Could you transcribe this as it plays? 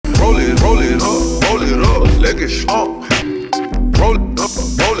roll it up, let it strong. Roll it up,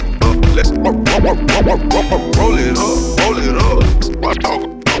 let's roll it up.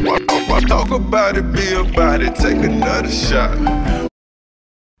 Why talk about it, be about it, take another shot.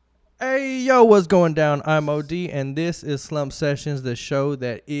 Hey, yo, what's going down? I'm OD, and this is Slump Sessions, the show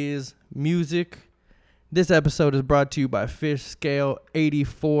that is music. This episode is brought to you by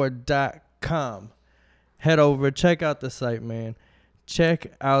FishScale84.com. Head over, check out the site, man.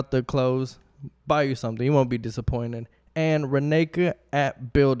 Check out the clothes. Buy you something. You won't be disappointed. And Reneka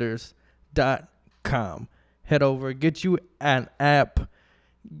at Builders.com. Head over, get you an app,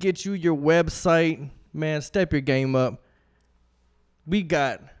 get you your website. Man, step your game up. We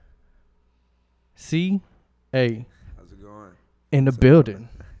got CA How's it going? in the What's building.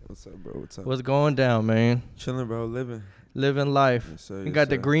 What's up, bro? What's up? What's going down, man? Chilling, bro. Living Life. Yes, sir, You yes, got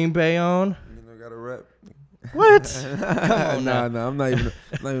the sir. Green Bay on. You know, got a rep. What? Come on now. Nah. I'm not even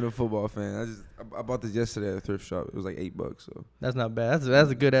a football fan. I bought this yesterday at a thrift shop. It was like $8, so That's not bad.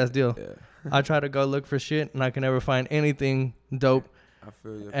 That's a good ass deal. yeah. I try to go look for shit, and I can never find anything dope I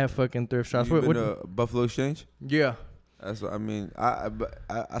feel you. at fucking thrift shops. You been to Buffalo Exchange? Yeah. That's what I mean. I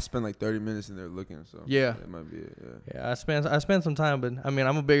spent like 30 minutes in there looking, so Yeah. that might be it. Yeah. Yeah, I spent some time, but I mean,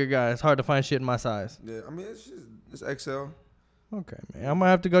 I'm a bigger guy. It's hard to find shit in my size. Yeah. I mean, it's XL. Okay, man. I'm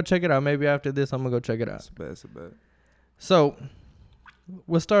gonna have to go check it out. Maybe after this, I'm gonna go check it out. It's a bad. So,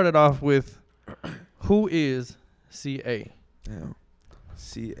 we'll start it off with who is CA? Damn.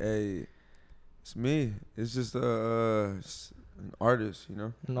 CA. It's me. It's just an artist, you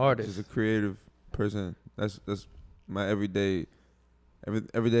know. An artist. Just a creative person. That's my everyday.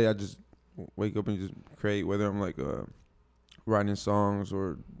 Every day I just wake up and just create. Whether I'm like writing songs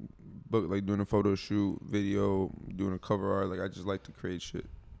or like doing a photo shoot, video, doing a cover art. Like I just like to create shit. You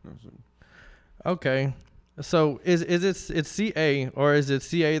know what I'm saying? Okay. So it's CA or is it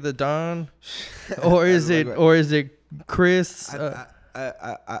CA the Don or is it Chris?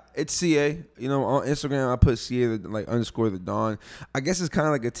 It's CA. You know, on Instagram I put CA like underscore the Don. I guess it's kind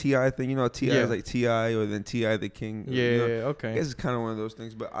of like a TI thing. You know, TI is like TI or then TI the King. Yeah, you know? okay. I guess it's kind of one of those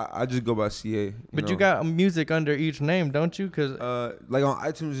things, but I just go by CA. But know? you got music under each name, don't you? Cause like on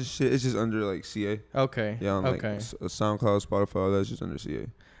iTunes and shit, it's just under like CA. okay. Yeah, on like okay. SoundCloud, Spotify, all that's just under CA.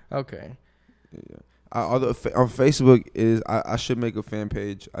 Okay. Yeah. On Facebook I should make a fan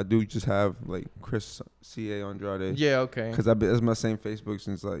page. I do just have like Chris CA Andrade. Yeah. Okay. Because that's my same Facebook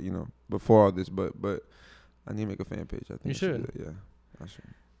since like before all this. But I need to make a fan page. I think you should. Do that. Yeah, I should.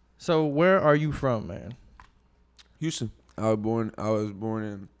 So where are you from, man? Houston. I was born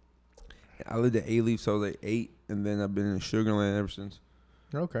in. I lived at A-Leaf, so I was like 8, and then I've been in Sugarland ever since.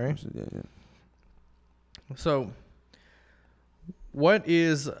 Okay. Yeah. So what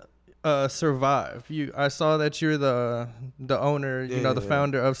is Survive? I saw that you're the owner, the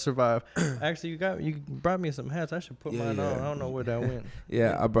founder of Survive. Actually, you brought me some hats. I should put mine on. I don't know where that went.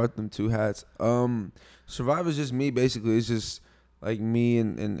 Yeah, I brought them 2 hats. Survive is just me basically. It's just like me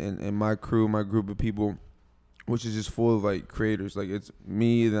and my crew, my group of people, which is just full of like creators. Like it's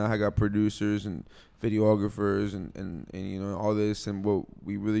me, then I got producers and videographers and all this. And what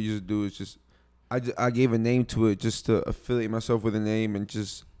we really just do is just I gave a name to it just to affiliate myself with a name and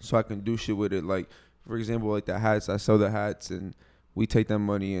just so I can do shit with it. Like, for example, like the hats, I sell the hats and we take that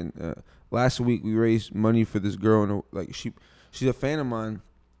money. And last week we raised money for this girl, and like she's a fan of mine.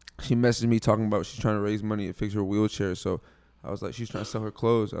 She messaged me talking about she's trying to raise money to fix her wheelchair. So I was like, she's trying to sell her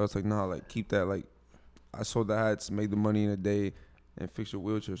clothes. I was like, nah, like keep that. Like I sold the hats, made the money in a day, and fix her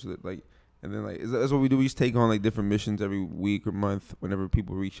wheelchair. So that like, and then like that's what we do. We just take on like different missions every week or month whenever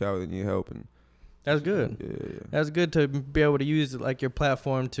people reach out and need help. And that's good. Yeah. That's good to be able to use like your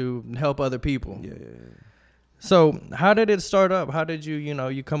platform to help other people. Yeah. So how did it start up? How did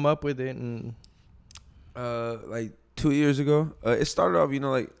you come up with it? And like 2 years ago, it started off.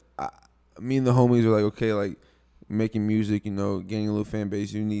 Like me and the homies were like, okay, like making music. Getting a little fan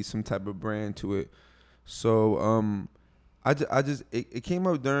base. You need some type of brand to it. So it came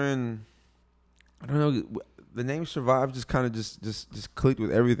up during. I don't know. The name Survive just kind of just clicked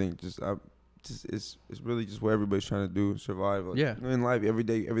with everything. It's really just what everybody's trying to do, survive. Like, yeah. In life, every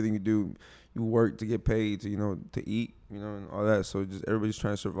day, everything you do, you work to get paid, to to eat, and all that. So just everybody's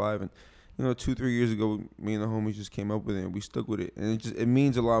trying to survive. And 2-3 years ago, me and the homies just came up with it, and we stuck with it. And it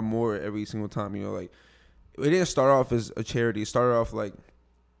means a lot more every single time. Like it didn't start off as a charity. It started off like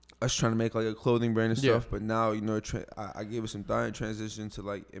us trying to make like a clothing brand and stuff. But now, I gave it some thought and transition to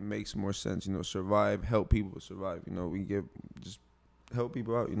like it makes more sense. Survive, help people survive. We just help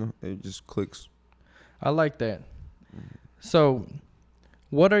people out. It just clicks. I like that. So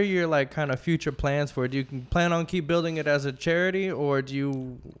what are your like kind of future plans for it? Do you plan on keep building it as a charity, or do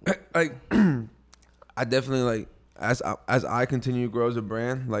you Like, I definitely like as I continue to grow as a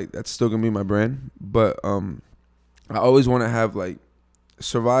brand, like that's still gonna be my brand. But I always want to have like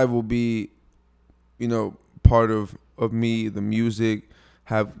Survive will be, you know, part of me, the music,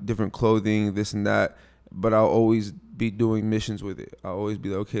 have different clothing, this and that. But I'll always be doing missions with it. I'll always be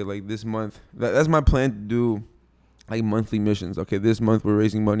like, okay, like this month, that's my plan to do, like monthly missions. Okay, this month we're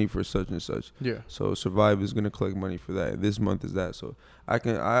raising money for such and such. Yeah. So Survive is gonna collect money for that. This month is that. So I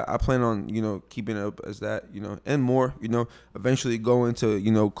plan on, you know, keeping it up as that, you know, and more, you know, eventually go into,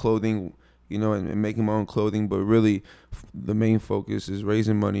 you know, clothing, you know, and making my own clothing. But really, the main focus is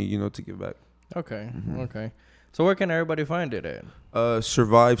raising money, you know, to give back. Okay. Okay. So where can everybody find it at?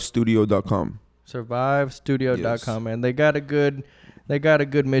 SurviveStudio.com. SurviveStudio.com, and they got a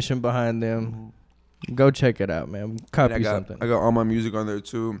good mission behind them. Go check it out, man. Copy something. I got all my music on there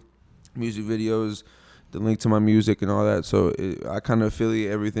too, music videos, the link to my music and all that. So I kind of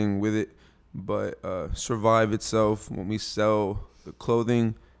affiliate everything with it. But Survive itself, when we sell the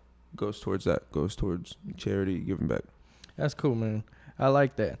clothing, goes towards charity, giving back. That's cool, man. I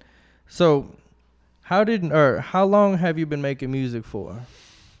like that. So, how long have you been making music for?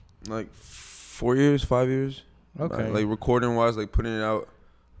 Like 4 years, 5 years. Okay. Like recording wise, like putting it out,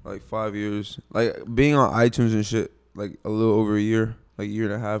 like 5 years. Like being on iTunes and shit, like a little over a year, like a year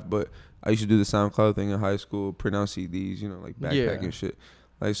and a half. But I used to do the SoundCloud thing in high school, print out CDs, you know, like backpacking shit.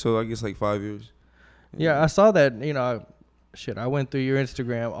 Like, so I guess like 5 years. Yeah, I saw that, you know, I went through your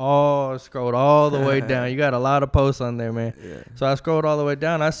Instagram, scrolled all the way down. You got a lot of posts on there, man. Yeah. So I scrolled all the way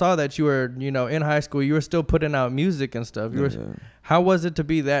down. I saw that you were, you know, in high school, you were still putting out music and stuff. How was it to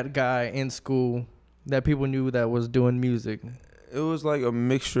be that guy in school that people knew that was doing music? It was like a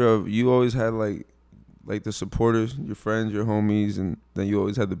mixture of, you always had like the supporters, your friends, your homies, and then you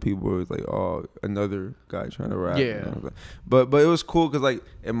always had the people who was like, oh, another guy trying to rap. Yeah. But it was cool because like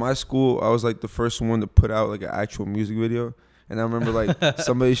in my school, I was like the first one to put out like an actual music video. And I remember like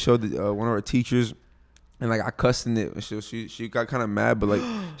somebody showed one of our teachers, and like I cussed in it. She got kind of mad, but like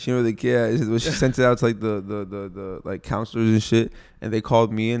she didn't really care. She sent it out to like the like counselors and shit, and they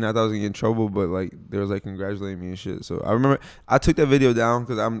called me in. I thought I was gonna get in trouble, but like they was like congratulating me and shit. So I remember I took that video down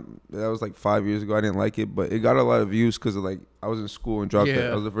because that was like 5 years ago. I didn't like it, but it got a lot of views because of like I was in school and dropped it.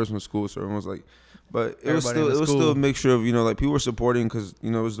 I was the first one in school, so everyone was like. But it was still a mixture of, you know, like people were supporting because,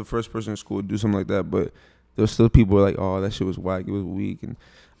 you know, it was the first person in school to do something like that. But there was still people who were like, oh, that shit was whack. It was weak. And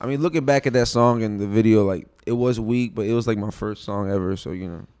I mean, looking back at that song and the video, like it was weak, but it was like my first song ever. So, you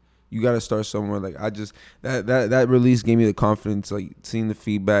know, you got to start somewhere. Like I just, that release gave me the confidence, like seeing the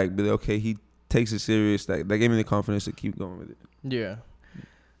feedback, but okay, he takes it serious. That gave me the confidence to keep going with it. Yeah.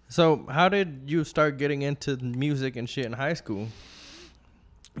 So how did you start getting into music and shit in high school?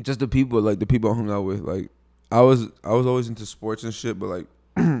 Just the people I hung out with. Like I was always into sports and shit, but like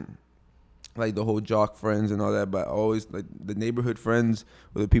like the whole jock friends and all that. But I always like the neighborhood friends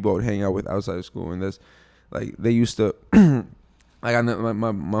were the people I would hang out with outside of school, and that's like they used to. Like I know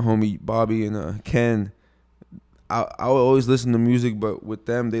my homie Bobby and Ken. I would always listen to music, but with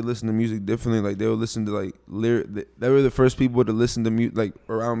them they listen to music differently. Like they would listen to like lyric. They were the first people to listen to music, like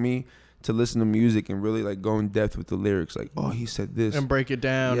around me, to listen to music and really like go in depth with the lyrics. Like, oh, he said this, and break it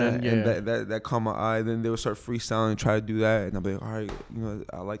down. And that caught my eye. Then they would start freestyling and try to do that, and I'd be like, all right, you know,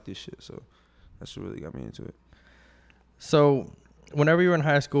 I like this shit. So that's what really got me into it. So whenever you were in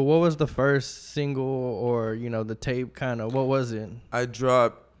high school, what was the first single or, you know, the tape kind of, what was it? I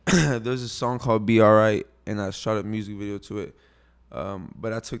dropped, there's a song called Be Alright, and I shot a music video to it.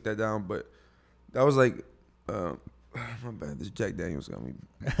 But I took that down. But that was like, my bad, this Jack Daniels got me.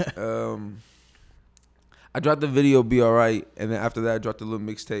 I dropped the video Be Alright, and then after that I dropped a little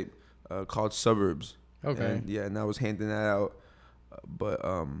mixtape called Suburbs. Okay. And I was handing that out. But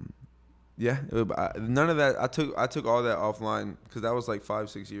none of that. I took all that offline because that was like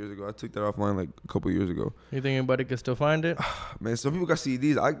 5-6 years ago. I took that offline like a couple years ago. You think anybody could still find it? Man, some people got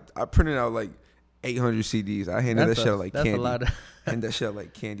CDs. I printed out like 800 CDs. I handed that shit out like candy. That's a lot. Handed that shit out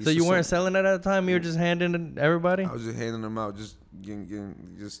like candy. So you weren't selling it at the time? You were just handing it to everybody? I was just handing them out, just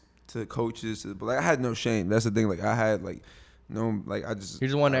getting just to coaches. But like I had no shame. That's the thing. Like I had like no, like I just. You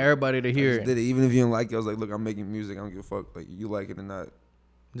just wanted everybody to hear it. Did it even if you didn't like it? I was like, look, I'm making music. I don't give a fuck. Like you like it or not.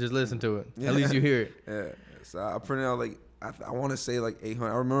 Just listen to it. Yeah. At least you hear it. Yeah. So I printed out like I want to say like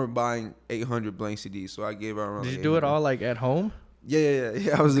 800. I remember buying 800 blank CDs. So I gave out around. Did you do it all like at home?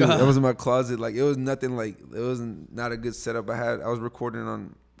 Yeah. I was in my closet. Like it was nothing. Like it wasn't not a good setup I had. I was recording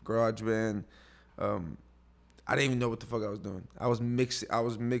on GarageBand. I didn't even know what the fuck I was doing. I was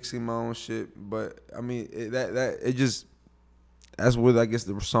mixing my own shit. But I mean that's where I guess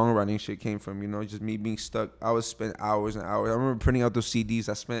the songwriting shit came from. You know, just me being stuck. I would spend hours and hours. I remember printing out those CDs.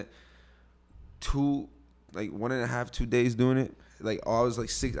 I spent 1.5, 2 days doing it. Like I was like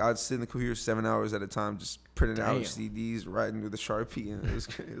 6. I'd sit in the computer 7 hours at a time, just printing out CDs, writing with a Sharpie, and it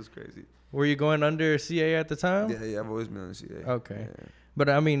was crazy. Were you going under CA at the time? Yeah, I've always been on CA. Okay. Yeah. But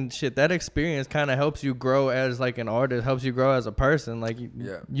I mean, shit, that experience kind of helps you grow as like an artist, helps you grow as a person. Like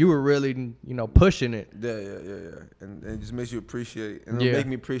you were really, pushing it. Yeah. And it just makes you appreciate, and it'll make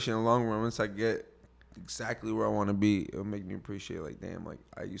me appreciate in the long run. Once I get exactly where I want to be, it'll make me appreciate, like, damn, like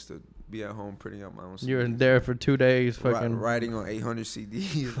I used to be at home printing out my own CDs. You were there for 2 days, fucking writing on 800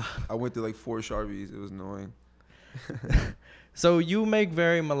 CDs. I went through like 4 Sharpies. It was annoying. So you make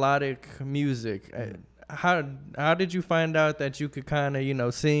very melodic music. How did you find out that you could kind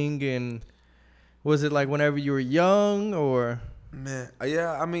of sing? And was it like whenever you were young, or? Man,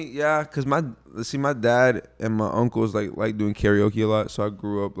 cause my dad and my uncles like doing karaoke a lot. So I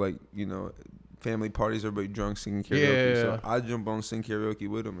grew up like family parties, everybody drunk singing karaoke. Yeah. So I jump on sing karaoke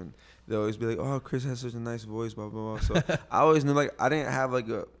with them, and they always be like, "Oh, Chris has such a nice voice," blah blah blah. So I always knew, like, I didn't have like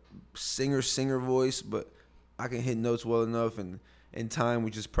a singer voice, but I can hit notes well enough, and in time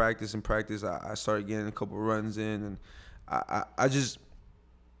we just practice. I started getting a couple runs in, and I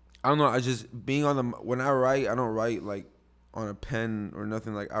don't know. I just being on the, when I write, I don't write like on a pen or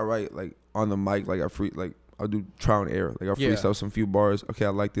nothing. Like I write like on the mic, like I'll do trial and error. Like I'll freestyle some few bars. Okay, I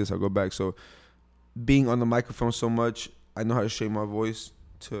like this. I'll go back. So being on the microphone so much, I know how to shape my voice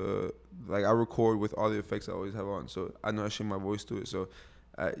to, like, I record with all the effects I always have on. So I know how to shape my voice to it. So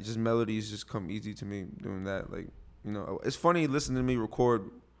just melodies just come easy to me doing that. Like, it's funny listening to me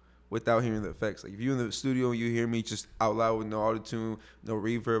record without hearing the effects. Like if you're in the studio and you hear me just out loud with no auto-tune, no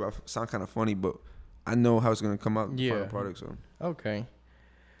reverb, I sound kind of funny, but I know how it's going to come out in the final product. So okay.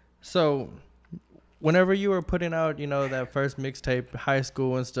 So whenever you were putting out, that first mixtape, high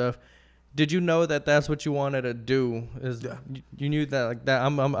school and stuff, did you know that that's what you wanted to do? You knew that, like, that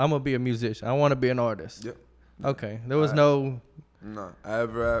I'm gonna be a musician. I want to be an artist. Yep. Okay. There was no. I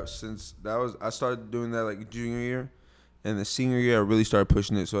ever since I started doing that like junior year, and the senior year I really started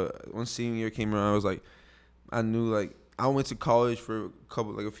pushing it. So when senior year came around, I was like, I knew, like, I went to college for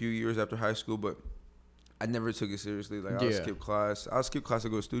a few years after high school, but I never took it seriously. Like I would skip class. to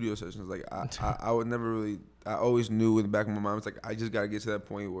go to studio sessions. Like I would never really. I always knew in the back of my mind, it's like, I just gotta get to that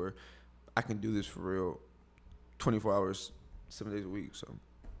point where I can do this for real, 24 hours, 7 days a week.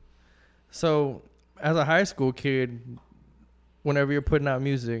 So as a high school kid, whenever you're putting out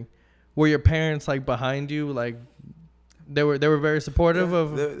music, were your parents like behind you? Like they were very supportive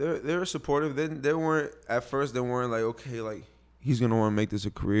of. They were supportive. They weren't at first. They weren't like, okay, like he's gonna want to make this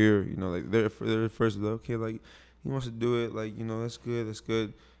a career. Like they're first like, okay, like he wants to do it. Like that's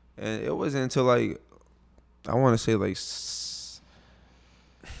good. And it wasn't until like, I want to say like,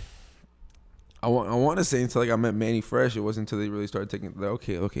 I want to say until like I met Manny Fresh. It wasn't until they really started taking, like,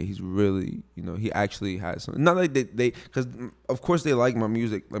 okay, he's really, he actually has something. Not like they because of course they like my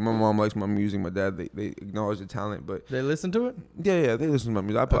music. Like my mom likes my music, my dad, they acknowledge the talent, but they listen to it. Yeah, they listen to my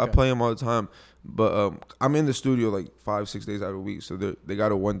music. I play them all the time, but I'm in the studio like 5-6 days out of the week, so they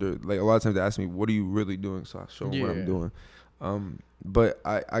gotta wonder. Like a lot of times they ask me, "What are you really doing?" So I show them what I'm doing. But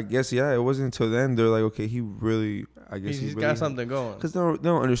I guess, it wasn't until then they're like, okay, he really, I guess he's really got something going. Because they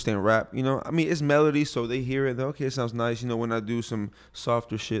don't understand rap, I mean, it's melody, so they hear it, okay, it sounds nice. When I do some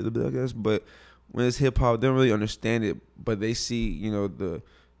softer shit, they'll be like, yes. But when it's hip hop, they don't really understand it. But they see, the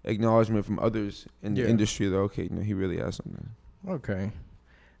acknowledgement from others in the industry that, okay, he really has something. Okay.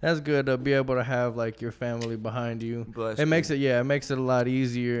 That's good to be able to have like your family behind you. It makes it a lot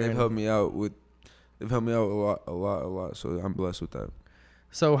easier. They've helped me out a lot. So I'm blessed with that.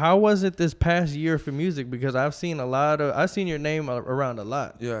 So how was it this past year for music? Because I've seen your name around a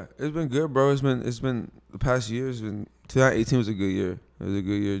lot. Yeah, it's been good, bro. It's been the past year. 2018 was a good year. It was a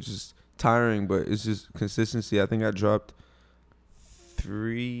good year. Just tiring, but it's just consistency. I think I dropped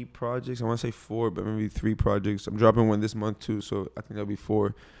 3 projects. I want to say 4, but maybe 3 projects. I'm dropping one this month too, so I think that'll be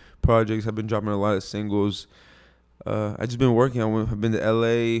 4 projects. I've been dropping a lot of singles. I just been working. I've been to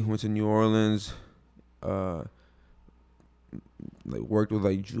LA, went to New Orleans. Like worked with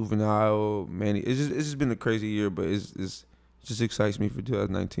like Juvenile, Manny. It's just been a crazy year, but it just excites me for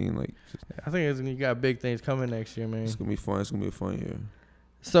 2019. Like, I think you got big things coming next year, man. It's gonna be fun. It's gonna be a fun year.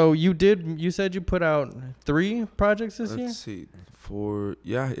 So you said you put out 3 projects this year? Let's see, 4.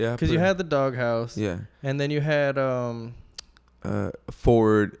 Yeah. Because you had the Doghouse. Yeah. And then you had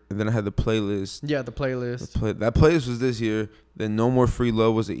Forward, and then I had the playlist. Yeah, the playlist. That playlist was this year. Then No More Free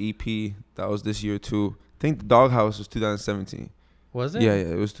Love was an EP that was this year too. I think the Doghouse was 2017. Was it? Yeah,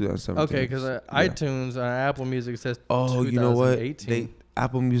 it was 2017. Okay, because Yeah. iTunes Apple Music says Oh, you know what? 2018.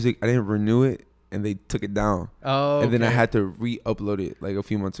 Apple Music, I didn't renew it, and they took it down. Oh, okay. And then I had to re-upload it like a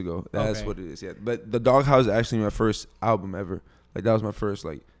few months ago. That's Okay. what it is. Yeah, but the Doghouse is actually my first album ever. Like that was my first.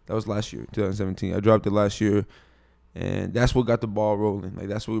 Like that was last year, 2017. I dropped it last year, and that's what got the ball rolling. Like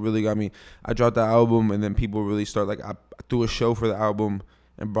that's what really got me. I dropped the album, and then people really start like I threw a show for the album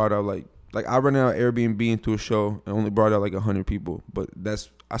and brought out like I rented out Airbnb and threw a show and only brought out like 100 people. But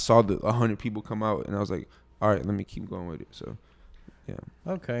I saw the 100 people come out, and I was like, all right, let me keep going with it. So. Yeah.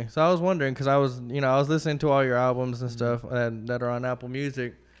 Okay, so I was wondering because I was listening to all your albums and stuff that are on Apple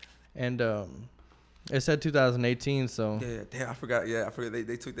Music, and it said 2018. So Yeah, damn, I forgot. Yeah, I forgot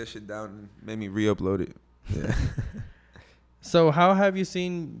they took that shit down and made me re-upload it. Yeah. So how have you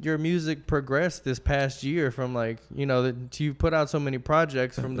seen your music progress this past year from you put out so many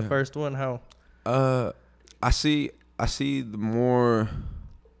projects from the first one? How? I see the more,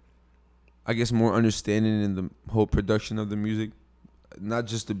 I guess, more understanding in the whole production of the music. Not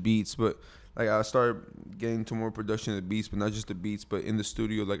just the beats, but like I started getting to more production of the beats, but not just the beats, but in the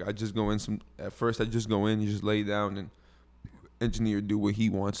studio. Like I just go in at first I just go in, you just lay down and engineer do what he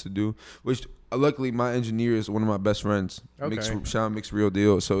wants to do. Which luckily my engineer is one of my best friends. Okay. Sean Mix Real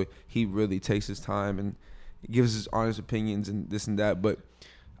Deal. So he really takes his time and gives his honest opinions and this and that. But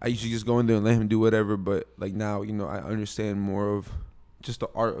I usually just go in there and let him do whatever. But like now, I understand more of just the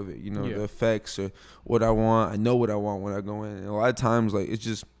art of it, the effects or what I want. I know what I want when I go in. And a lot of times, like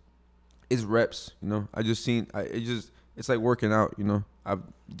it's reps, I just it's like working out,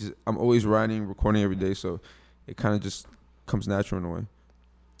 I'm always writing, recording every day, so it kind of just comes natural in a way.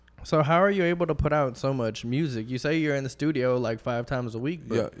 So how are you able to put out so much music? You say you're in the studio like 5 times a week,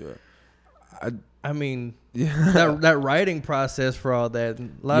 but I mean, that writing process for all that. A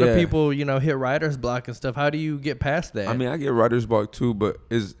lot of people, hit writer's block and stuff. How do you get past that? I mean, I get writer's block too, but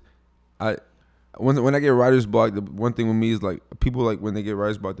when I get writer's block, the one thing with me is like people like when they get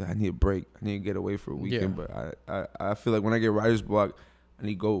writer's block, I need a break. I need to get away for a weekend. Yeah. But I feel like when I get writer's block, I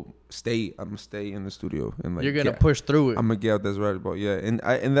need to go stay. I'm gonna stay in the studio and like you're gonna push through it. I'm gonna get out that writer's block. Yeah, and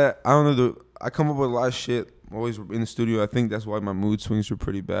I don't know. I come up with a lot of shit. I'm always in the studio. I think that's why my mood swings are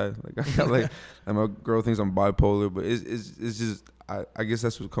pretty bad. Like I got like my girl thinks I'm bipolar, but it's just I guess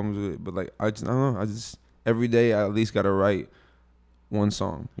that's what comes with it. But like I don't know. I just every day I at least gotta write one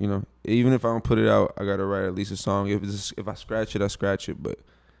song. Even if I don't put it out, I gotta write at least a song. If I scratch it, I scratch it. But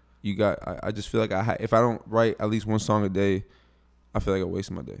I just feel like if I don't write at least one song a day, I feel like I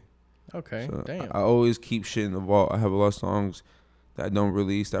wasted my day. Okay, so damn. I always keep shit in the vault. I have a lot of songs that I don't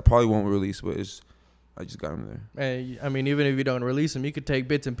release, that I probably won't release, but I just got them there. And I mean, even if you don't release them, you could take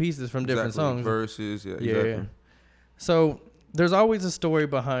bits and pieces from different songs. Verses, yeah, Yeah. exactly. So there's always a story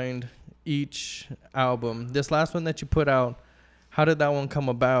behind each album. This last one that you put out, how did that one come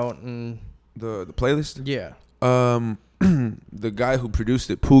about? And The playlist? yeah. The guy who produced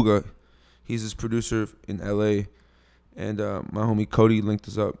it, Puga, he's this producer in LA, and my homie Cody linked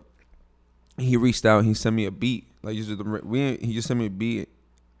us up. He reached out, he sent me a beat. Like he just sent me a beat,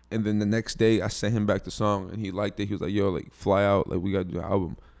 and then the next day I sent him back the song, and he liked it. He was like, "Yo, like fly out, like we gotta do an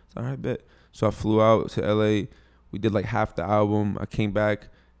album." So all right, bet. So I flew out to LA. We did like half the album. I came back,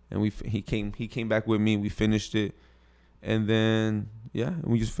 and he came back with me. We finished it, and then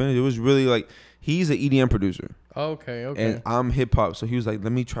we just finished. It was really like he's an EDM producer. Okay. And I'm hip hop, so he was like,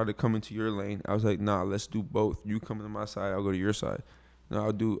 "Let me try to come into your lane." I was like, "Nah, let's do both. You come to my side, I'll go to your side.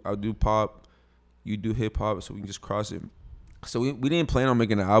 I'll do pop, you do hip hop, so we can just cross it." So we didn't plan on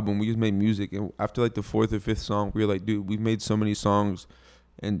making an album. We just made music, and after like the 4th or 5th song, we were like, "Dude, we've made so many songs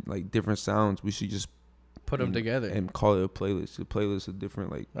and like different sounds. We should just put them together and call it a playlist. A playlist of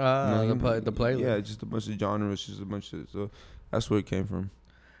different like the playlist. Yeah, just a bunch of genres, just a bunch of. So that's where it came from.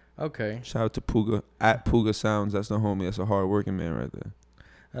 Okay. Shout out to Puga at Puga Sounds. That's the homie. That's a hard working man right there.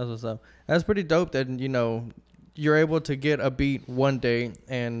 That's what's up. That's pretty dope that you're able to get a beat one day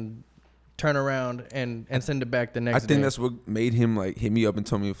and turn around and send it back the next day. I think that's what made him like hit me up and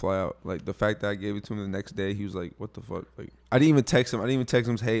tell me to fly out. Like the fact that I gave it to him the next day, he was like, "What the fuck?" Like I didn't even text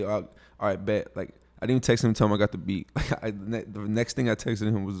him. Hey, all right, bet. Like I didn't even text him and tell him I got the beat. The next thing I texted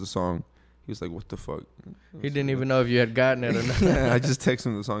him was the song. He was like, "What the fuck?" He didn't even know if you had gotten it or not. I just texted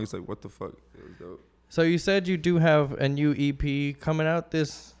him the song. He's like, "What the fuck?" It was dope. So you said you do have a new EP coming out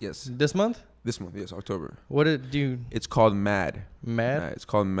this month? This month, yes, October. What did you? It's called Mad. Mad? It's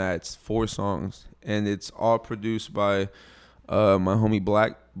called Mad. It's 4 songs, and it's all produced by my homie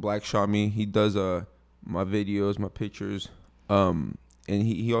Black shot me. He does my videos, my pictures, and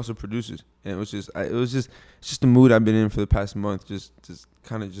he also produces. And it's just the mood I've been in for the past month. Just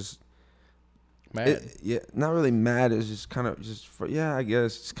kind of just Mad. Yeah, not really mad. It's just kind of I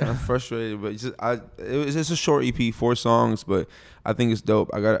guess it's kind of frustrated. But it's just a short EP, 4 songs, but I think it's dope.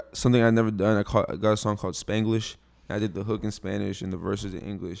 I got something I never done. I got a song called Spanglish. I did the hook in Spanish and the verses in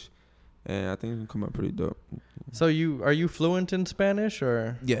English, and I think it can come out pretty dope. So are you fluent in Spanish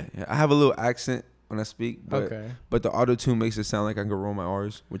or? Yeah, I have a little accent when I speak, but Okay. but the auto tune makes it sound like I can roll my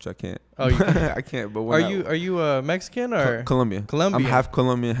R's, which I can't. Oh, you can't. I can't. But when Are you Mexican or? Colombian? Colombian. I'm half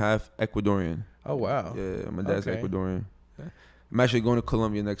Colombian, half Ecuadorian. Oh wow. Yeah, my dad's Okay. Ecuadorian. Yeah. I'm actually going to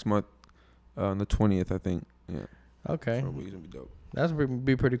Colombia next month, on the 20th, I think. Yeah. Okay. For a week, it's gonna be dope. That's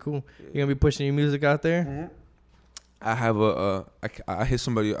be pretty cool. Yeah. You gonna be pushing your music out there? Mm-hmm. I have I hit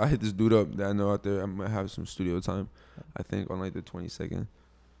somebody. I hit this dude up that I know out there. I'm gonna have some studio time. I think on like the 22nd.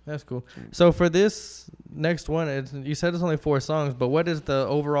 That's cool. So for this next one, you said it's only 4 songs, but what is the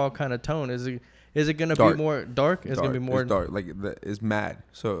overall kind of tone? Is it gonna Dark. be more dark? It's gonna be more It's dark. Like it's mad.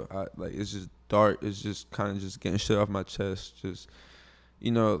 So it's just dark. It's just kind of just getting shit off my chest. Just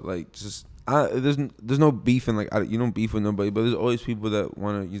like just there's no beef and you don't beef with nobody, but there's always people that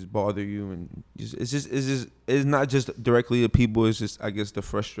want to just bother you, and it's not just directly to people. It's just, I guess, the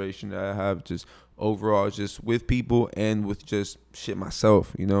frustration that I have just overall, just with people and with just shit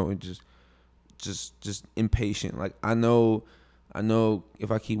myself, and just impatient. Like I know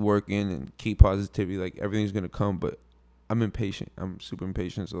if I keep working and keep positivity, like everything's gonna come, but I'm impatient. I'm super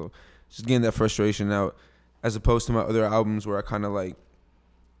impatient. So just getting that frustration out, as opposed to my other albums where I kind of like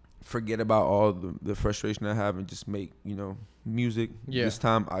forget about all the frustration I have and just make music. Yeah. This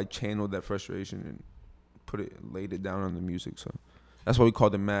time I channeled that frustration and laid it down on the music. So that's why we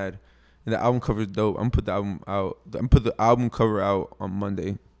called it Mad. And the album cover is dope. I'm gonna put the album cover out on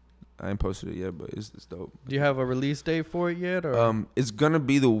Monday. I ain't posted it yet, but it's dope. Do you have a release date for it yet? Or? It's gonna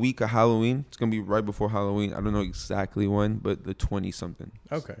be the week of Halloween. It's gonna be right before Halloween. I don't know exactly when, but the 20-something.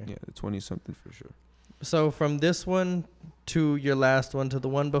 Okay. Yeah, the 20-something for sure. So from this one to your last one to the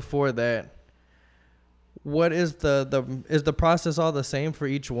one before that, what is is the process all the same for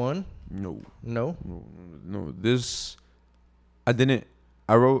each one? No. This,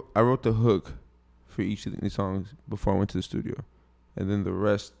 I wrote the hook for each of these songs before I went to the studio, and then the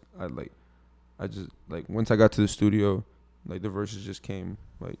rest I just once I got to the studio, like the verses just came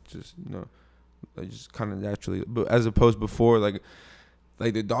just kind of naturally. But as opposed before, like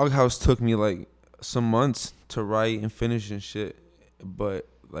the Doghouse took me like some months to write and finish and shit, but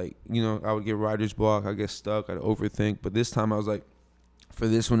I would get writer's block, I get stuck, I'd overthink. But this time I was like, for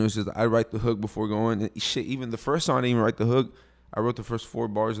this one it was just I write the hook before going, and shit, even the first song I didn't even write the hook. I wrote the first 4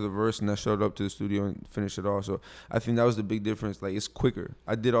 bars of the verse, and I showed up to the studio and finished it all. So I think that was the big difference. Like, it's quicker.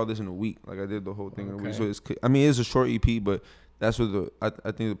 I did all this in a week. Like, I did the whole thing in a week. So it's a short EP, but that's what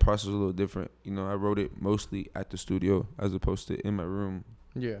I think the process was a little different. I wrote it mostly at the studio as opposed to in my room,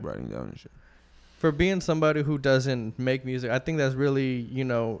 writing down and shit. For being somebody who doesn't make music, I think that's really,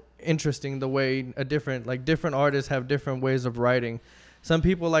 interesting the way different artists have different ways of writing. Some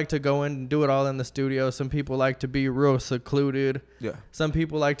people like to go in and do it all in the studio. Some people like to be real secluded. Yeah. Some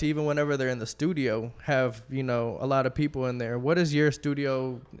people like to, even whenever they're in the studio, have, a lot of people in there. What is your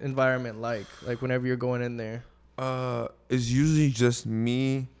studio environment like whenever you're going in there? It's usually just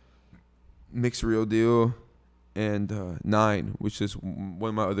me, Mix Real Deal, and Nine, which is one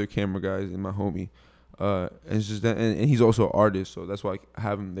of my other camera guys and my homie. And it's just that, and he's also an artist, so that's why I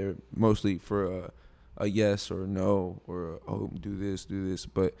have him there mostly for a yes or no or do this.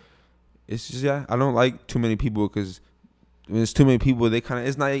 But it's just I don't like too many people, because when there's too many people,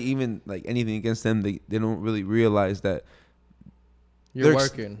 it's not even like anything against them. They don't really realize that you're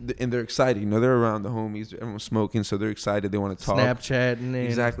working, and they're excited. They're around the homies. Everyone's smoking, so they're excited. They want to talk, Snapchatting,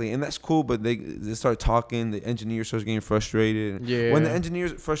 exactly, and that's cool. But they start talking. The engineer starts getting frustrated. Yeah. When the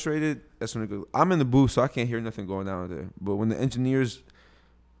engineer's frustrated, that's when it goes. I'm in the booth, so I can't hear nothing going on there. But when the engineer's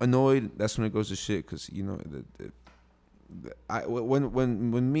annoyed, that's when it goes to shit. Because when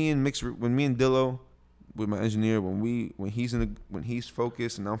me and Dillo, with my engineer, when he's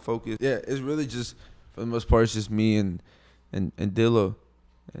focused and I'm focused, it's really just, for the most part, it's just me and Dillo.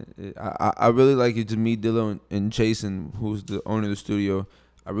 I really like it to meet Dillo and Jason, who's the owner of the studio.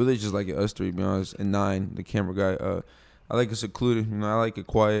 I really just like it, us three, to be honest, and Nine, the camera guy. I like it secluded. I like it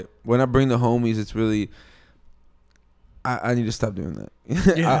quiet. When I bring the homies, it's really, I need to stop doing that.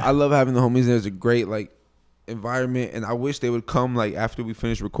 Yeah. I love having the homies there. It's a great environment, and I wish they would come after we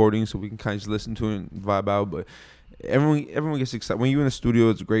finish recording so we can kind of just listen to it and vibe out. But everyone gets excited when you're in the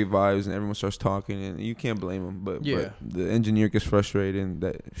studio. It's great vibes, and everyone starts talking, and you can't blame them. But the engineer gets frustrated, and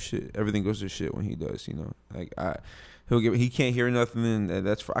that shit, everything goes to shit when he does. he can't hear nothing, and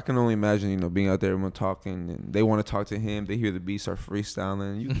I can only imagine, being out there, everyone talking, and they want to talk to him. They hear the beat, start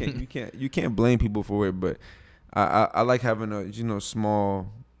freestyling. You can't blame people for it, but I like having a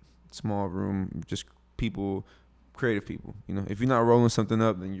small room, just people, creative people. If you're not rolling something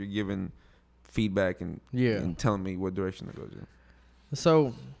up, then you're giving feedback and telling me what direction to go to.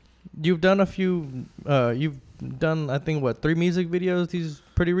 So, you've done I think 3 music videos. These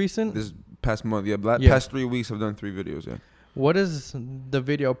pretty recent. This past month, past 3 weeks, I've done 3 videos. Yeah. What is the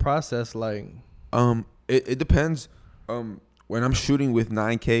video process like? It depends. When I'm shooting with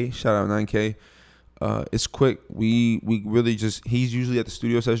 9K, shout out 9K. It's quick. We really just, he's usually at the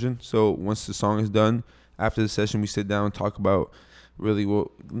studio session. So once the song is done, after the session, we sit down and talk about really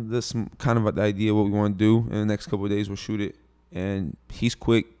this kind of the idea what we want to do. In the next couple of days, we'll shoot it. And he's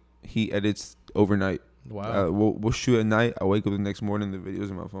quick. He edits overnight. Wow. We'll shoot at night. I wake up the next morning, the video's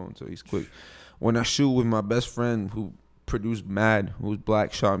in my phone. So he's quick. When I shoot with my best friend who produced Mad, who's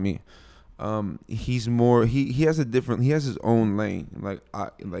black, shot me. He's more. He has his own lane.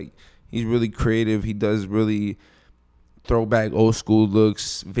 He's really creative. He does really throwback old school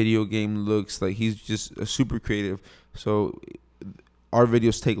looks, video game looks. Like, he's just a super creative. So our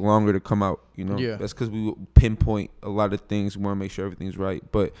videos take longer to come out, Yeah. That's because we pinpoint a lot of things. We want to make sure everything's right.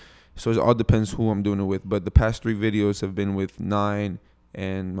 But so it all depends who I'm doing it with. But the past 3 videos have been with 9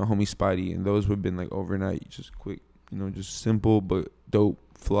 and my homie Spidey, and those have been like overnight, just quick, just simple but dope,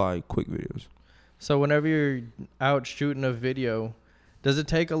 fly, quick videos. So whenever you're out shooting a video, does it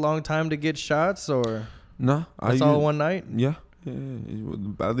take a long time to get shots, or Nah, that's all one night? Yeah.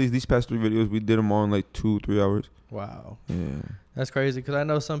 At least these past 3 videos, we did them all in like 2-3 hours. Wow. Yeah. That's crazy, because I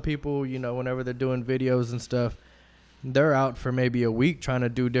know some people, whenever they're doing videos and stuff, they're out for maybe a week trying to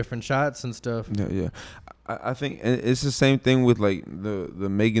do different shots and stuff. Yeah. I think it's the same thing with like the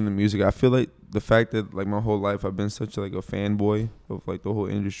making the music. I feel like the fact that like my whole life I've been such like a fanboy of like the whole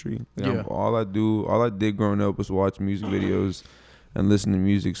industry. Like, all I did growing up was watch music videos and listen to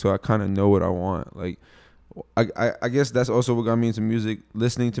music. So I kind of know what I want. Like, I guess that's also what got me into music.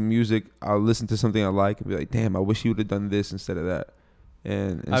 Listening to music, I'll listen to something I like and be like, damn, I wish you would have done this instead of that.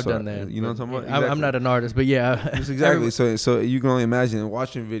 And I've so done that. You know what I'm talking about? Exactly. I'm not an artist, but yeah. Exactly. So you can only imagine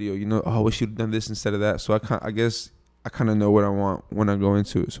watching a video, I wish you'd have done this instead of that. So I guess I kind of know what I want when I go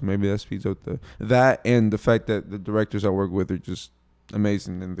into it. So maybe that speeds up that and the fact that the directors I work with are just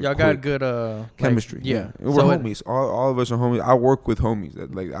amazing. And y'all got good chemistry. Yeah. We're homies. All of us are homies. I work with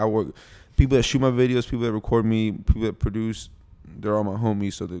homies. People that shoot my videos, people that record me, people that produce. They're all my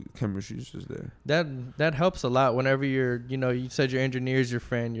homies, so the chemistry is just there. That helps a lot whenever you're, you said your engineer's your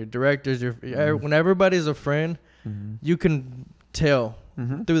friend, your director's when everybody's a friend, you can tell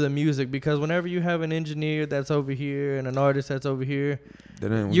through the music, because whenever you have an engineer that's over here and an artist that's over here,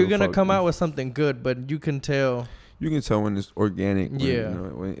 you're going to come out with something good, but you can tell. You can tell when it's organic.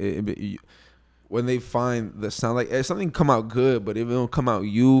 When they find the sound, like if something come out good, but if it don't come out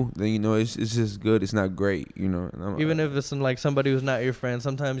then it's just good. It's not great, And even if it's like somebody who's not your friend,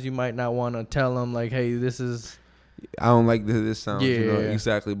 sometimes you might not want to tell them like, hey, this is. I don't like this sound.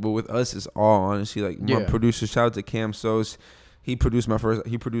 Exactly. But with us, it's all honestly like my producer. Shout out to Cam Sos. He produced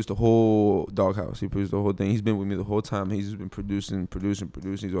the whole Doghouse. He produced the whole thing. He's been with me the whole time. He's just been producing.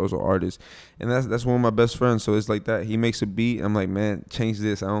 He's also an artist. And that's one of my best friends. So it's like that. He makes a beat. I'm like, man, change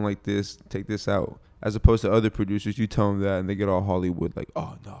this. I don't like this. Take this out. As opposed to other producers, you tell them that and they get all Hollywood. Like,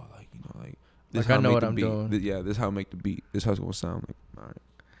 oh, no. This I know what I'm doing. This is how I make the beat. This is how it's going to sound. Like, all right.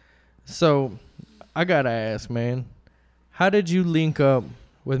 So I got to ask, man. How did you link up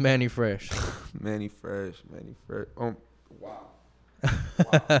with Mannie Fresh? Mannie Fresh.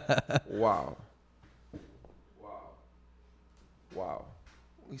 Wow.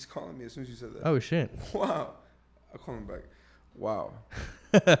 He's calling me as soon as you said that. Oh, shit. Wow. I'll call him back. Wow.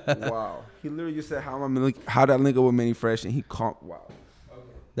 Wow. He literally just said, how did I link up with Mannie Fresh? And he called. Wow. Okay.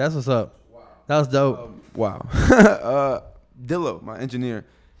 That's what's up. Wow. That was dope. Wow. Dillo, my engineer.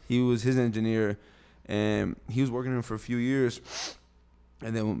 He was his engineer, and he was working with him for a few years.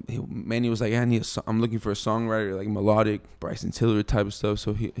 And then Mannie was like, I'm looking for a songwriter, like melodic, Bryson Tiller type of stuff.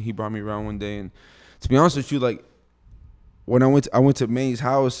 So he brought me around one day. And to be honest with you, like, when I went to Mannie's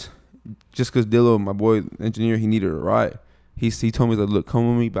house, just because Dillo, my boy engineer, he needed a ride. He told me, like, look, come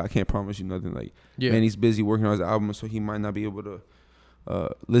with me, but I can't promise you nothing. Like, Mannie's busy working on his album, so he might not be able to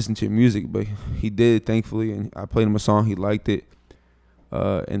listen to your music. But he did, thankfully. And I played him a song. He liked it.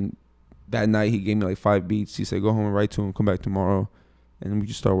 And that night, he gave me, like, 5 beats. He said, go home and write to him. Come back tomorrow. And we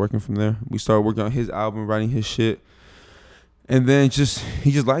just started working from there. We started working on his album, writing his shit. And then he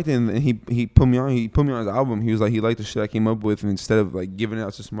just liked it, and he put me on. He put me on his album. He was like, he liked the shit I came up with, and instead of like giving it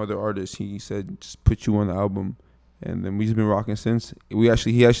out to some other artists, he said, just put you on the album. and then we just been rocking since. He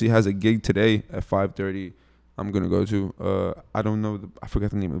actually has a gig today at 5:30. I'm gonna go to. I don't know. I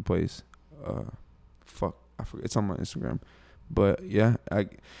forgot the name of the place. I forget. It's on my Instagram. But yeah,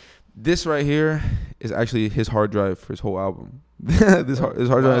 this right here is actually his hard drive for his whole album. His hard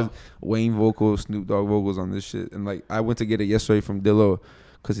drive has Wayne vocals, Snoop Dogg vocals on this shit, and like I went to get it yesterday from Dillo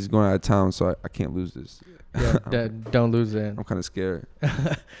because he's going out of town, so I can't lose this. Yeah, don't lose that. I'm kind of scared.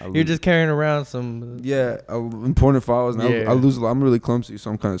 You're just carrying around some. Yeah, important files. And Yeah. I lose a lot. I'm really clumsy,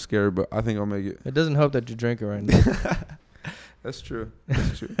 so I'm kind of scared, but I think I'll make it. It doesn't help that you're drinking right now. That's true.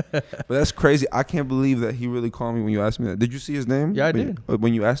 That's true. But that's crazy. I can't believe that he really called me when you asked me that. Did you see his name? Yeah, I did.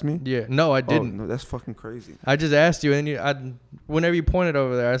 When you asked me? Yeah, no, I didn't. Oh, no, that's fucking crazy. I just asked you, and whenever you pointed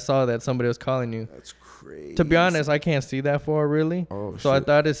over there, I saw that somebody was calling you. That's crazy. To be honest, I can't see that far really. Oh, so shit. I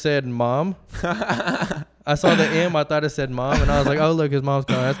thought it said mom. I saw the M. I thought it said mom, and I was like, "Oh, look, his mom's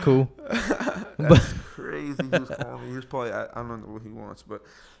calling. That's cool." That's crazy. He was calling me. He was probably. I don't know what he wants, but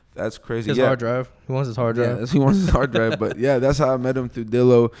that's crazy. His hard drive. He wants his hard drive. Yeah, he wants his hard drive. But yeah, that's how I met him, through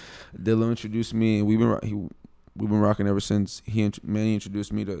Dillo. Dillo introduced me, and we've been rocking ever since. Manny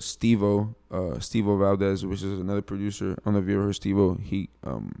introduced me to Steve-O Valdez, which is another producer. I don't know if you ever heard Steve-O.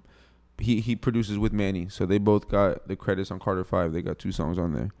 He produces with Manny, so they both got the credits on Carter 5. They got 2 songs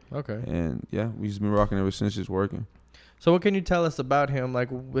on there. Okay. And yeah, we just been rocking ever since, just working. So what can you tell us about him, like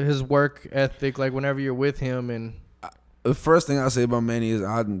his work ethic, like whenever you're with him? And the first thing I say about Manny is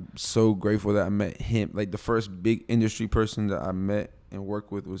I'm so grateful that I met him. Like the first big industry person that I met and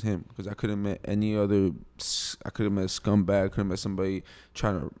worked with was him, because I could have met any other. I could have met a scumbag. Could have met somebody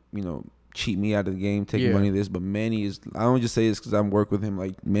trying to cheat me out of the game, taking money of this. But Manny is. I don't just say this because I'm working with him.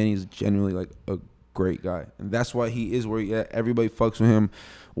 Like Manny is genuinely like a great guy, and that's why he is where he at. Everybody fucks with him.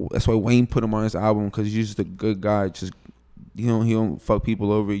 That's why Wayne put him on his album, because he's just a good guy. Just he don't fuck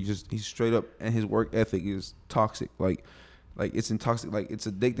people over. He's straight up, and his work ethic is toxic. Like it's intoxic. Like it's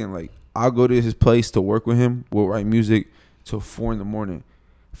addicting. Like I'll go to his place to work with him. We'll write music till 4 a.m.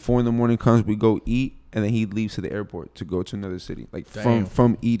 4 a.m. comes, we go eat, and then he leaves to the airport to go to another city. Like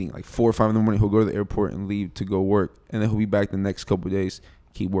from eating, like 4 or 5 a.m, he'll go to the airport and leave to go work, and then he'll be back the next couple of days,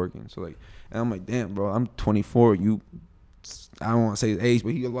 keep working. So like, and I'm like, damn, bro, I'm 24. I don't want to say his age,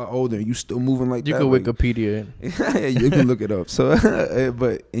 but he's a lot older. And you still moving like you that. You like, can Wikipedia it. Yeah, you can look it up. So,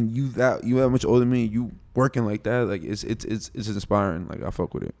 but and you that much older than me, you working like that, like it's inspiring. Like I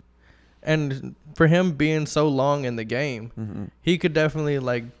fuck with it. And for him being so long in the game, he could definitely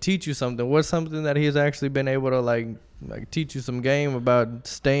like teach you something. What's something that he's actually been able to like teach you some game about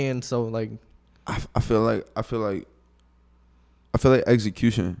staying so like? I feel like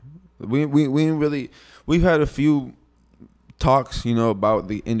execution. We ain't really. We've had a few talks, about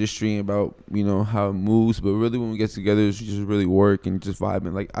the industry and about how it moves, but really when we get together, it's just really work and just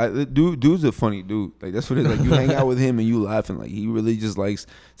vibing. Like dude's a funny dude. Like that's what it is. Like you hang out with him and you laugh, and like he really just likes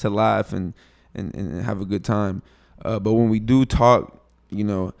to laugh and have a good time. But when we do talk,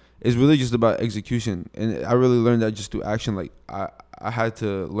 it's really just about execution, and I really learned that just through action. Like I had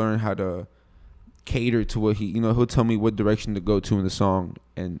to learn how to cater to what he'll tell me what direction to go to in the song,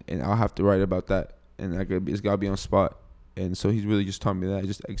 and I'll have to write about that, and it's gotta be on spot. And so he's really just taught me that,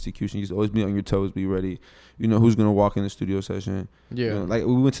 just execution. Just always be on your toes, be ready. Who's gonna walk in the studio session. Yeah. Like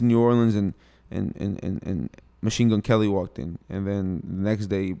we went to New Orleans and Machine Gun Kelly walked in, and then the next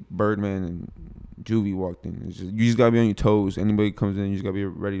day Birdman and Juvie walked in. You just gotta be on your toes. Anybody comes in, you just gotta be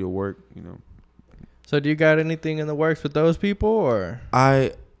ready to work. So do you got anything in the works with those people, or?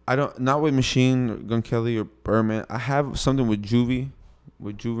 I don't, not with Machine Gun Kelly or Birdman. I have something with Juvie,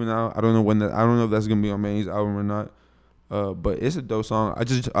 with Juvenile. I don't know if that's gonna be on Manny's album or not. But it's a dope song.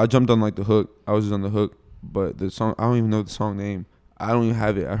 I jumped on like the hook. I was just on the hook, but the song, I don't even know the song name. I don't even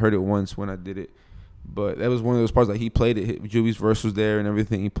have it. I heard it once when I did it, but that was one of those parts. Like he played it. Juvie's verse was there and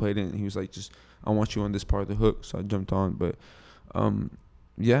everything. He played it, and he was like, "Just I want you on this part of the hook." So I jumped on. But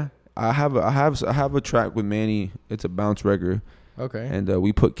yeah, I have a track with Manny. It's a bounce record. Okay. And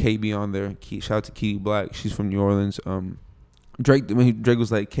we put KB on there. Shout out to Kitty Black. She's from New Orleans. Drake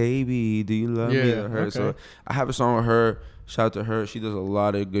was like, KB, do you love me? Her. Okay. So I have a song with her. Shout out to her. She does a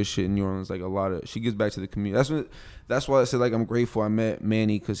lot of good shit in New Orleans. Like she gives back to the community. That's why I said like I'm grateful I met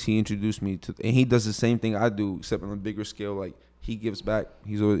Manny, because he introduced me to, and he does the same thing I do except on a bigger scale. Like he gives back.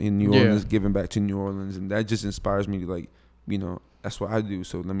 He's in New Orleans, giving back to New Orleans, and that just inspires me to like, that's what I do.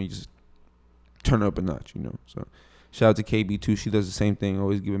 So let me just turn up a notch, So shout out to KB too. She does the same thing,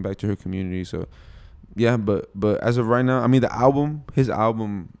 always giving back to her community. So. Yeah, but as of right now, I mean,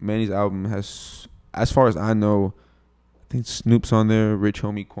 Manny's album has, as far as I know, I think Snoop's on there, Rich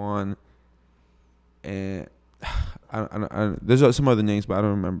Homie Quan, and There's some other names, but I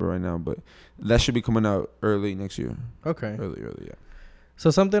don't remember right now. But that should be coming out early next year. Okay. Early, yeah. So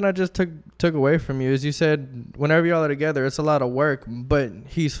something I just took away from you is you said whenever y'all are together, it's a lot of work, but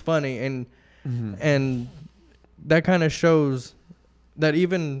he's funny, and and that kind of shows that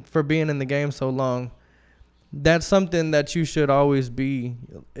even for being in the game so long, that's something that you should always be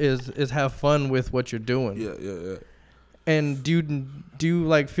is have fun with what you're doing. Yeah. And do you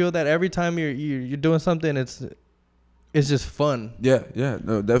like feel that every time you're doing something, it's just fun? Yeah,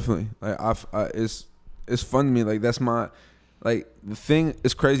 no, definitely. Like it's fun to me. Like that's my, like the thing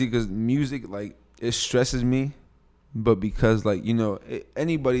is crazy because music, like it stresses me, but because like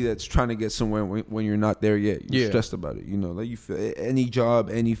anybody that's trying to get somewhere when you're not there yet, you're stressed about it. Like you feel any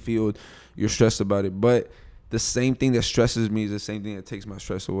job, any field, you're stressed about it. But the same thing that stresses me is the same thing that takes my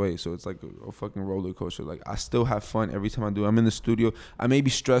stress away. So it's like a fucking roller coaster. Like I still have fun every time I do it. I'm in the studio. I may be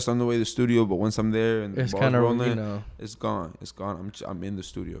stressed on the way to the studio, but once I'm there and it's the ball's rolling, it's gone. It's gone. I'm in the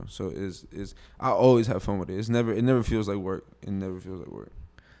studio. So I always have fun with it. It never feels like work. It never feels like work.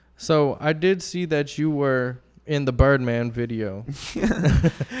 So I did see that you were in the Birdman video.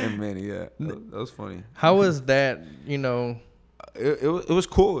 And Manny, yeah, that was funny. How was that? It was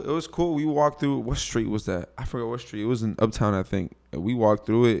cool. It was cool. We walked through. What street was that? I forgot what street. It was in Uptown, I think. And we walked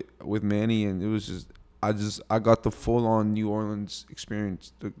through it with Manny, and it was just I got the full on New Orleans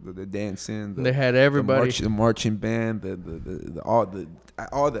experience. The dancing. They had everybody. The marching band. All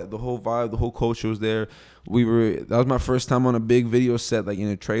that. The whole vibe. The whole culture was there. That was my first time on a big video set, like in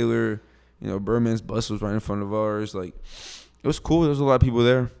a trailer. Birdman's bus was right in front of ours. Like it was cool. There was a lot of people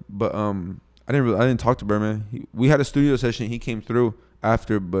there, but I didn't talk to Birdman. We had a studio session. He came through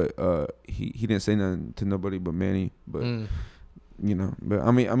after, but he didn't say nothing to nobody but Manny. But but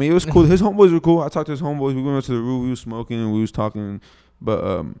I mean it was cool. His homeboys were cool. I talked to his homeboys. We went to the room. We was smoking and we was talking.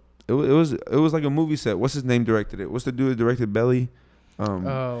 But it was like a movie set. What's his name directed it? What's the dude that directed Belly?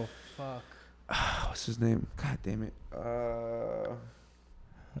 Oh fuck. What's his name? God damn it.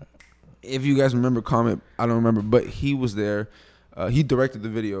 If you guys remember, comment. I don't remember, but he was there. He directed the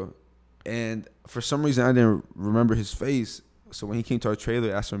video. And for some reason, I didn't remember his face. So when he came to our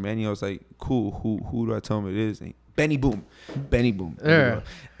trailer, asked for Manny, I was like, cool, who do I tell him it is? And Benny Boom. Yeah.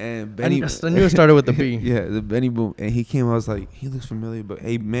 And Benny. I knew it started with the B. Yeah, the Benny Boom. And he came, I was like, he looks familiar, but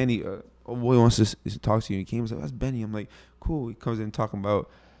hey, Manny, boy wants to talk to you. He came, I was like, that's Benny. I'm like, cool. He comes in talking about,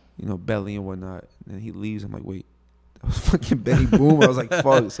 Belly and whatnot. And then he leaves. I'm like, wait, that was fucking Benny Boom. I was like,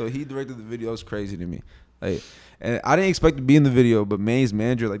 fuck. So he directed the video. It was crazy to me. Like, and I didn't expect to be in the video, but Manny's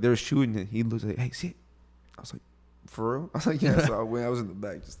manager, like, they were shooting it. He looked like, hey, see it? I was like, for real? I was like, yeah. So I was in the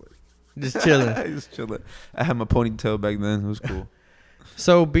back, just chilling. Just chilling. I had my ponytail back then. It was cool.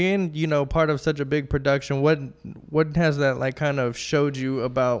 So being, part of such a big production, what has that like kind of showed you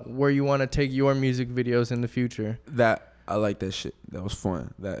about where you want to take your music videos in the future? That I like that shit. That was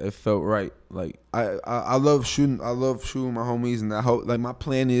fun. That it felt right. Like I love shooting. I love shooting my homies, and I hope like my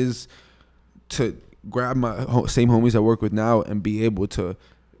plan is to grab my same homies I work with now and be able to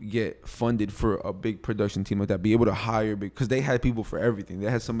get funded for a big production team like that. Be able to hire because they had people for everything. They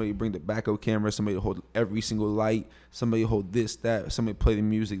had somebody bring the backup camera, somebody to hold every single light, somebody hold this, that, somebody play the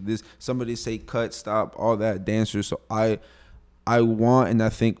music, this, somebody say cut, stop, all that, dancers. So I want, and I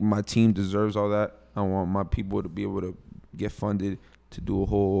think my team deserves all that. I want my people to be able to get funded to do a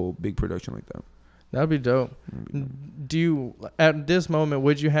whole big production like that. That'd be dope. Do you, at this moment,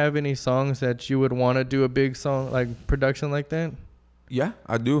 would you have any songs that you would want to do a big song, like production like that? Yeah,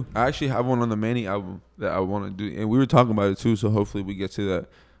 I do. I actually have one on the Manny album that I want to do. And we were talking about it too, so hopefully we get to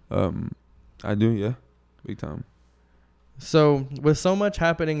that. I do, yeah. Big time. So with so much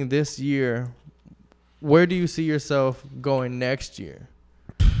happening this year, where do you see yourself going next year?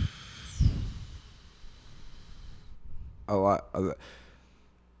 A lot.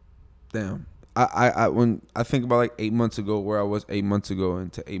 Damn. I when I think about like 8 months ago, where I was 8 months ago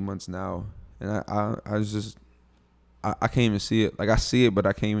into 8 months now, and I was just I can't even see it. Like I see it, but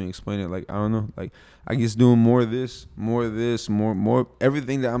I can't even explain it. Like I don't know. Like I guess doing more of this, more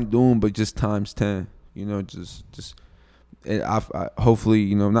everything that I'm doing, but just times 10. Just. And I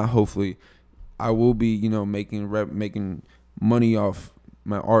hopefully, not hopefully, I will be, making money off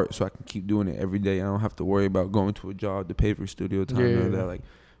my art, so I can keep doing it every day. I don't have to worry about going to a job to pay for studio time or that. Like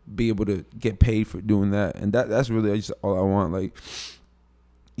be able to get paid for doing that, and that's really just all I want. Like.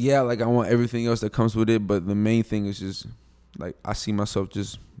 Yeah, like I want everything else that comes with it, but the main thing is just like I see myself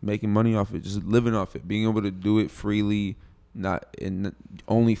just making money off it, just living off it, being able to do it freely, not and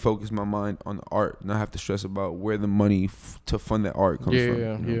only focus my mind on the art, not have to stress about where the money to fund that art comes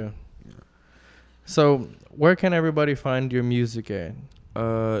from. Yeah. So where can everybody find your music at?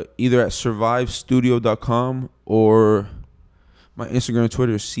 either at survivestudio.com or my Instagram and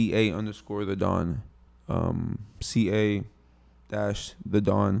Twitter is CA_the Don. CA-the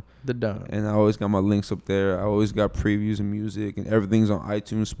Don. The Don. And I always got my links up there. I always got previews of music, and everything's on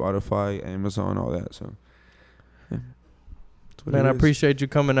iTunes, Spotify, Amazon, all that. So, yeah. Man, I appreciate you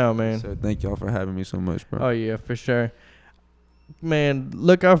coming out, man. So thank y'all for having me so much, bro. Oh, yeah, for sure. Man,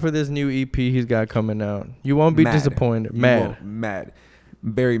 look out for this new EP he's got coming out. You won't be disappointed. Mad.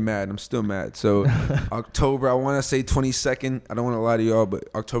 Very mad. I'm still mad. So, October, I want to say 22nd. I don't want to lie to y'all, but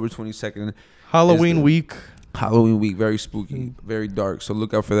October 22nd. Halloween week. Halloween week. Very spooky. Very dark. So,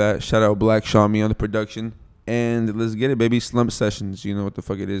 look out for that. Shout out Black Shami on the production. And let's get it, baby. Slump Sessions. You know what the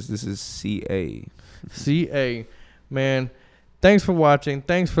fuck it is. This is CA. CA. Man, thanks for watching.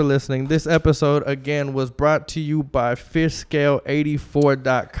 Thanks for listening. This episode, again, was brought to you by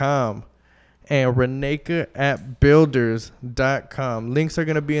fishscale84.com and Reneka at builders.com. Links are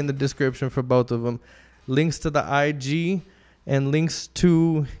going to be in the description for both of them. Links to the IG and links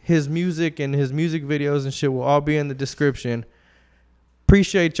to his music and his music videos and shit will all be in the description.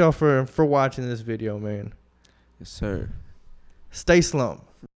 Appreciate y'all for watching this video, man. Yes, sir. Stay slump.